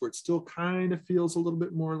days where it still kind of feels a little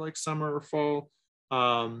bit more like summer or fall.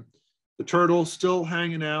 The turtles still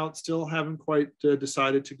hanging out, still haven't quite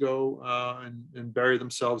decided to go and bury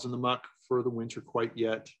themselves in the muck for the winter quite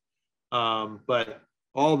yet, but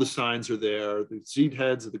all the signs are there. The seed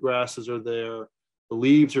heads of the grasses are there. The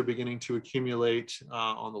leaves are beginning to accumulate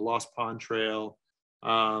on the Lost Pond Trail,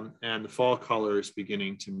 and the fall color is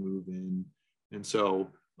beginning to move in. And so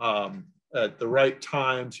at the right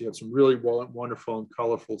times, you have some really wonderful and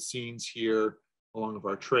colorful scenes here along of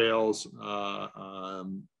our trails,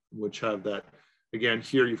 which have that. Again,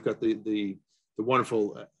 here you've got the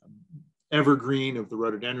wonderful evergreen of the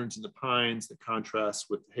rhododendrons and the pines that contrasts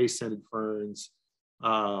with the hay-scented ferns.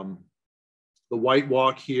 The white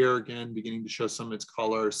walk here, again, beginning to show some of its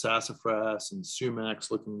color, sassafras and sumacs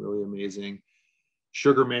looking really amazing.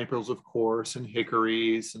 Sugar maples, of course, and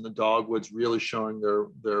hickories, and the dogwoods really showing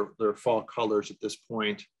their fall colors at this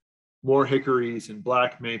point. More hickories and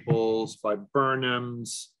black maples,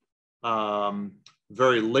 viburnums,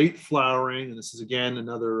 very late flowering. And this is, again,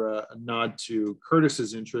 another nod to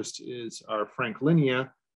Curtis's interest, is our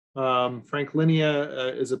Franklinia.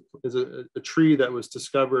 Franklinia is a tree that was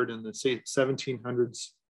discovered in the 1700s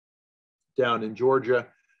down in Georgia,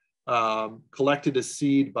 collected as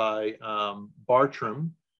seed by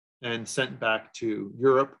Bartram and sent back to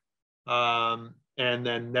Europe, and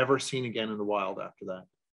then never seen again in the wild after that.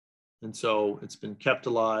 And so it's been kept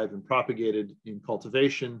alive and propagated in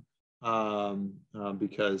cultivation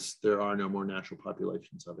because there are no more natural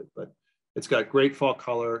populations of it. But it's got great fall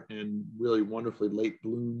color and really wonderfully late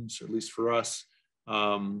blooms, at least for us.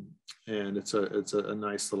 And it's a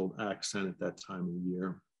nice little accent at that time of the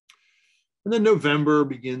year. And then November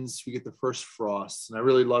begins, we get the first frosts. And I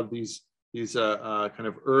really love these kind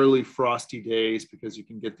of early frosty days, because you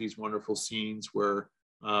can get these wonderful scenes where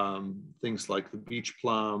things like the beach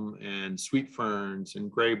plum and sweet ferns and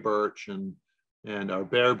gray birch and our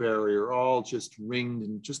bearberry are all just ringed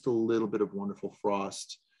in just a little bit of wonderful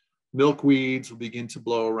frost. Milkweeds will begin to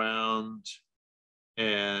blow around,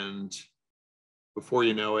 and before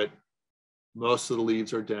you know it, most of the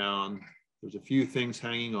leaves are down. There's a few things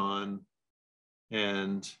hanging on,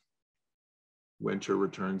 and winter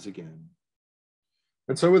returns again.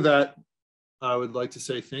 And so with that, I would like to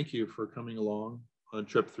say thank you for coming along on a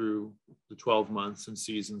trip through the 12 months and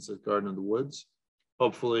seasons at Garden of the Woods.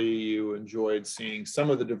 Hopefully you enjoyed seeing some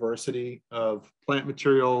of the diversity of plant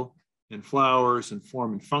material and flowers and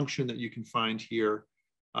form and function that you can find here.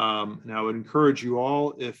 And I would encourage you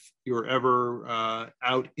all, if you're ever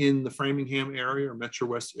out in the Framingham area or Metro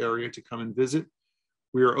West area, to come and visit.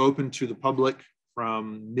 We are open to the public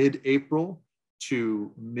from mid-April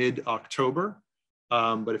to mid-October.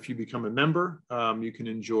 But if you become a member, you can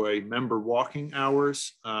enjoy member walking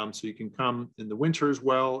hours. So you can come in the winter as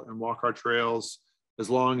well and walk our trails, as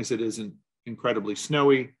long as it isn't incredibly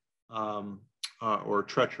snowy or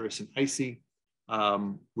treacherous and icy.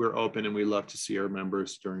 We're open, and we love to see our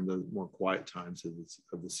members during the more quiet times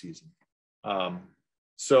of the season.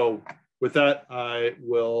 So with that, I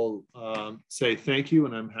will say thank you,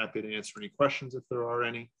 and I'm happy to answer any questions if there are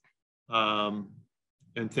any.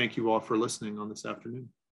 And thank you all for listening on this afternoon.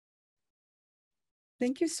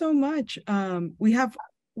 Thank you so much. We have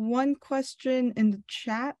one question in the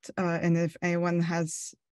chat, and if anyone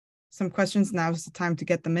has some questions, now's the time to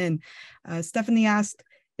get them in. Stephanie asked,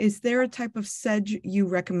 is there a type of sedge you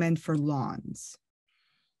recommend for lawns?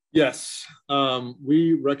 Yes,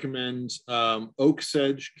 we recommend oak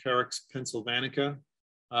sedge, Carex pennsylvanica,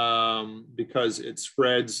 because it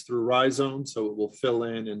spreads through rhizomes, so it will fill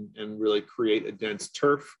in and really create a dense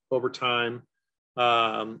turf over time.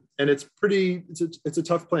 And it's a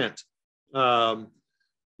tough plant.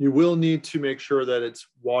 You will need to make sure that it's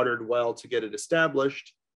watered well to get it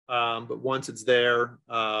established. But once it's there,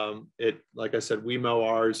 like I said, we mow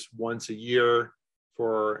ours once a year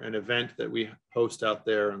for an event that we host out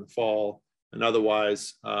there in the fall, and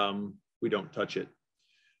otherwise we don't touch it.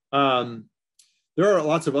 There are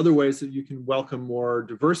lots of other ways that you can welcome more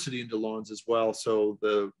diversity into lawns as well. So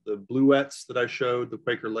the bluets that I showed, the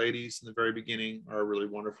Quaker ladies in the very beginning, are really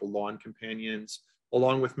wonderful lawn companions,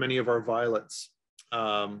 along with many of our violets.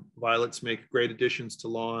 Violets make great additions to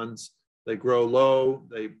lawns. They grow low,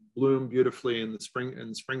 they bloom beautifully in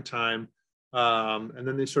the springtime, and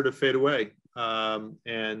then they sort of fade away.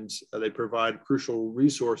 And they provide crucial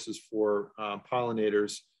resources for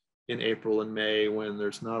pollinators in April and May, when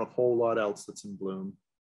there's not a whole lot else that's in bloom.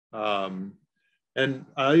 And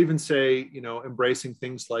I even say, embracing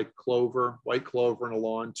things like clover, white clover in a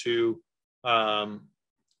lawn too,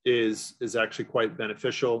 is actually quite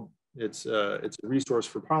beneficial. It's a resource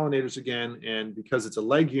for pollinators again, and because it's a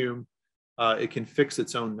legume, it can fix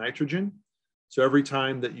its own nitrogen. So every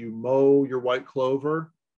time that you mow your white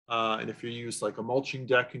clover, and if you use like a mulching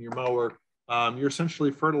deck in your mower, you're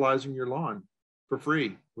essentially fertilizing your lawn for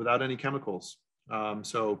free without any chemicals.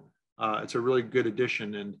 So it's a really good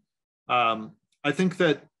addition. And I think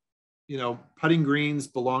that putting greens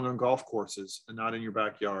belong on golf courses and not in your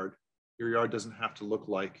backyard. Your yard doesn't have to look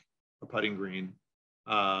like a putting green.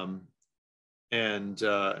 And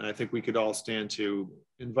I think we could all stand to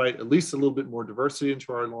invite at least a little bit more diversity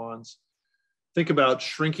into our lawns. Think about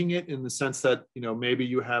shrinking it in the sense that, maybe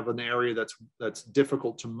you have an area that's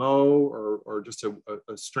difficult to mow, or just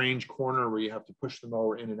a strange corner where you have to push the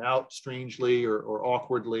mower in and out strangely or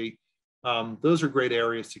awkwardly. Those are great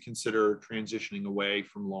areas to consider transitioning away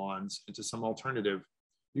from lawns into some alternative.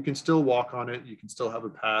 You can still walk on it. You can still have a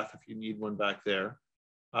path if you need one back there.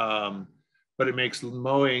 But it makes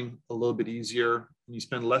mowing a little bit easier, and you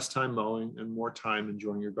spend less time mowing and more time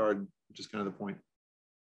enjoying your garden, which is kind of the point.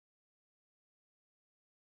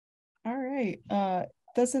 All right.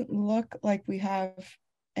 Doesn't look like we have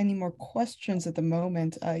any more questions at the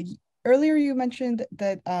moment. Earlier you mentioned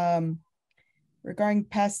that regarding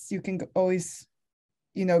pests, you can always,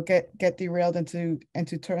 get derailed into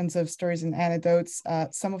tons of stories and anecdotes.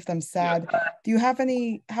 Some of them sad. Yeah. Do you have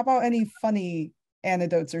any? How about any funny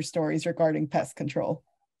anecdotes or stories regarding pest control?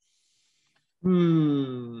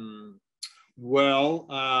 Well,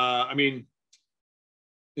 I mean,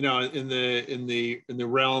 in the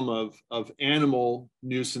realm of animal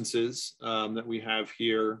nuisances that we have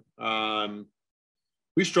here,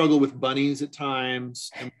 we struggle with bunnies at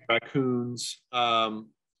times and raccoons.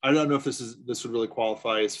 I don't know if this would really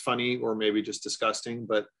qualify as funny or maybe just disgusting,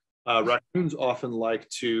 but raccoons often like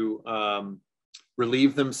to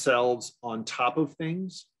relieve themselves on top of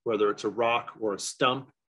things, whether it's a rock or a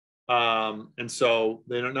stump. And so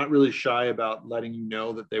they're not really shy about letting you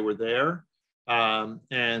know that they were there.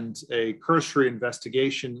 And a cursory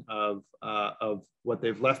investigation of what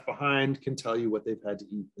they've left behind can tell you what they've had to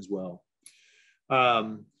eat as well.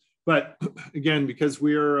 But again, because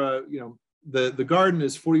we're, the garden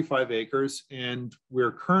is 45 acres, and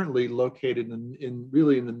we're currently located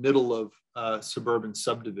really in the middle of suburban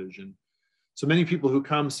subdivision. So many people who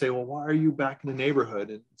come say, well, why are you back in the neighborhood?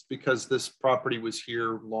 And it's because this property was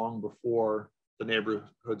here long before the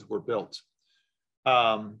neighborhoods were built.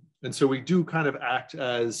 And so we do kind of act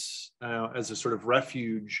as a sort of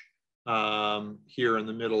refuge here in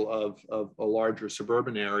the middle of a larger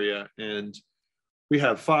suburban area. And we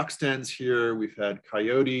have fox dens here. We've had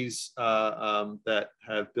coyotes that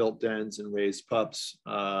have built dens and raised pups.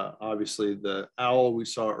 Obviously, the owl we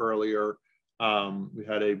saw earlier. We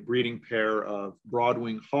had a breeding pair of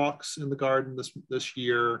broad-winged hawks in the garden this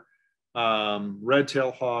year.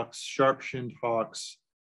 Red-tailed hawks, sharp-shinned hawks.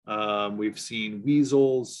 We've seen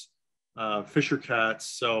weasels, fisher cats.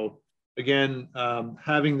 So again,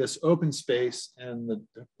 having this open space and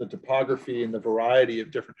the topography and the variety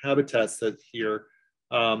of different habitats that's here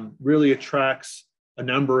really attracts a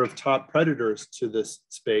number of top predators to this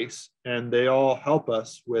space, and they all help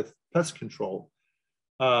us with pest control.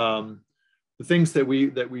 The things that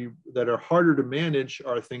are harder to manage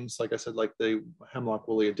are things, like I said, like the hemlock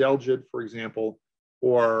woolly adelgid, for example,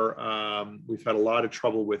 or we've had a lot of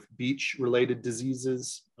trouble with beech-related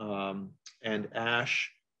diseases and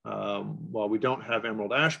ash. While we don't have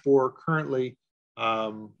emerald ash borer currently,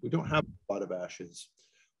 we don't have a lot of ashes.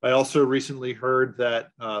 I also recently heard that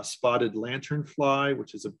spotted lanternfly,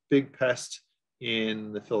 which is a big pest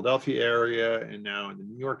in the Philadelphia area and now in the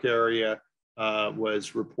New York area,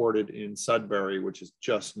 was reported in Sudbury, which is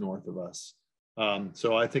just north of us.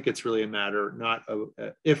 So I think it's really a matter not of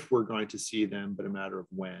if we're going to see them, but a matter of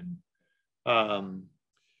when.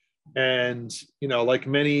 And like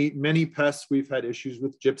many pests, we've had issues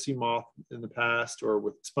with gypsy moth in the past, or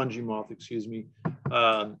with spongy moth, excuse me.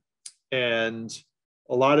 And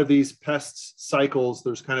a lot of these pest cycles,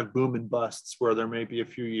 there's kind of boom and busts where there may be a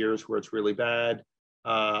few years where it's really bad.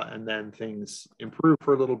 And then things improve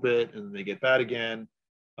for a little bit and then they get bad again.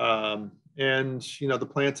 And the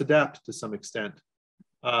plants adapt to some extent.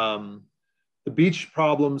 The beech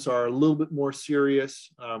problems are a little bit more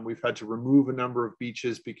serious. We've had to remove a number of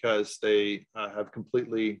beeches because they have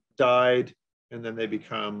completely died, and then they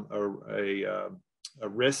become a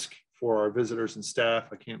risk for our visitors and staff.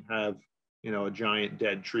 I can't have a giant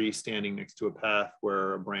dead tree standing next to a path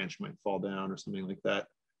where a branch might fall down or something like that.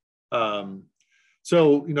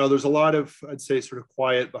 So, there's a lot of, I'd say, sort of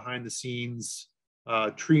quiet behind the scenes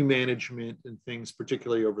tree management and things,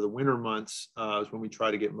 particularly over the winter months, is when we try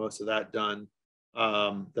to get most of that done.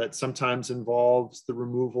 That sometimes involves the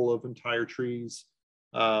removal of entire trees.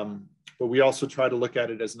 But we also try to look at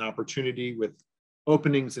it as an opportunity with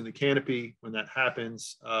openings in the canopy. When that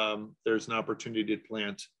happens, there's an opportunity to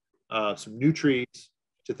plant some new trees,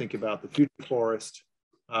 to think about the future forest,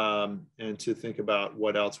 and to think about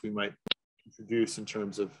what else we might introduce in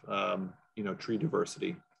terms of tree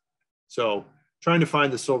diversity. So trying to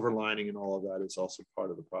find the silver lining in all of that is also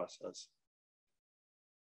part of the process.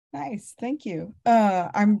 Nice, thank you.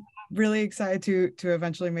 I'm really excited to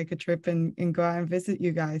eventually make a trip and go out and visit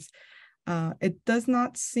you guys. It does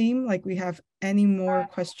not seem like we have any more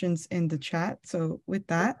questions in the chat. So with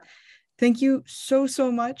that, thank you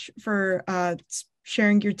so much for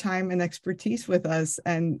sharing your time and expertise with us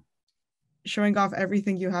and showing off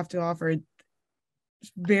everything you have to offer.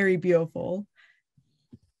 It's very beautiful.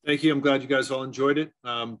 Thank you. I'm glad you guys all enjoyed it.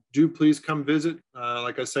 Do please come visit.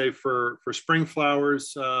 Like I say, for spring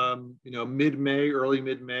flowers, you know, mid-May, early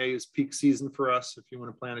mid-May is peak season for us if you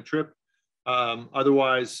want to plan a trip.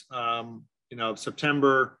 Otherwise, you know,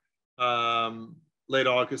 September, late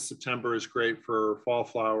August, September is great for fall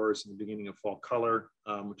flowers and the beginning of fall color,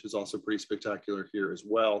 which is also pretty spectacular here as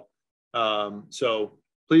well. So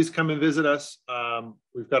please come and visit us.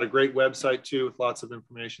 We've got a great website too with lots of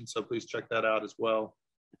information, so please check that out as well.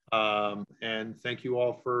 And thank you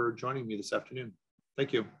all for joining me this afternoon.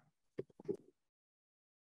 Thank you.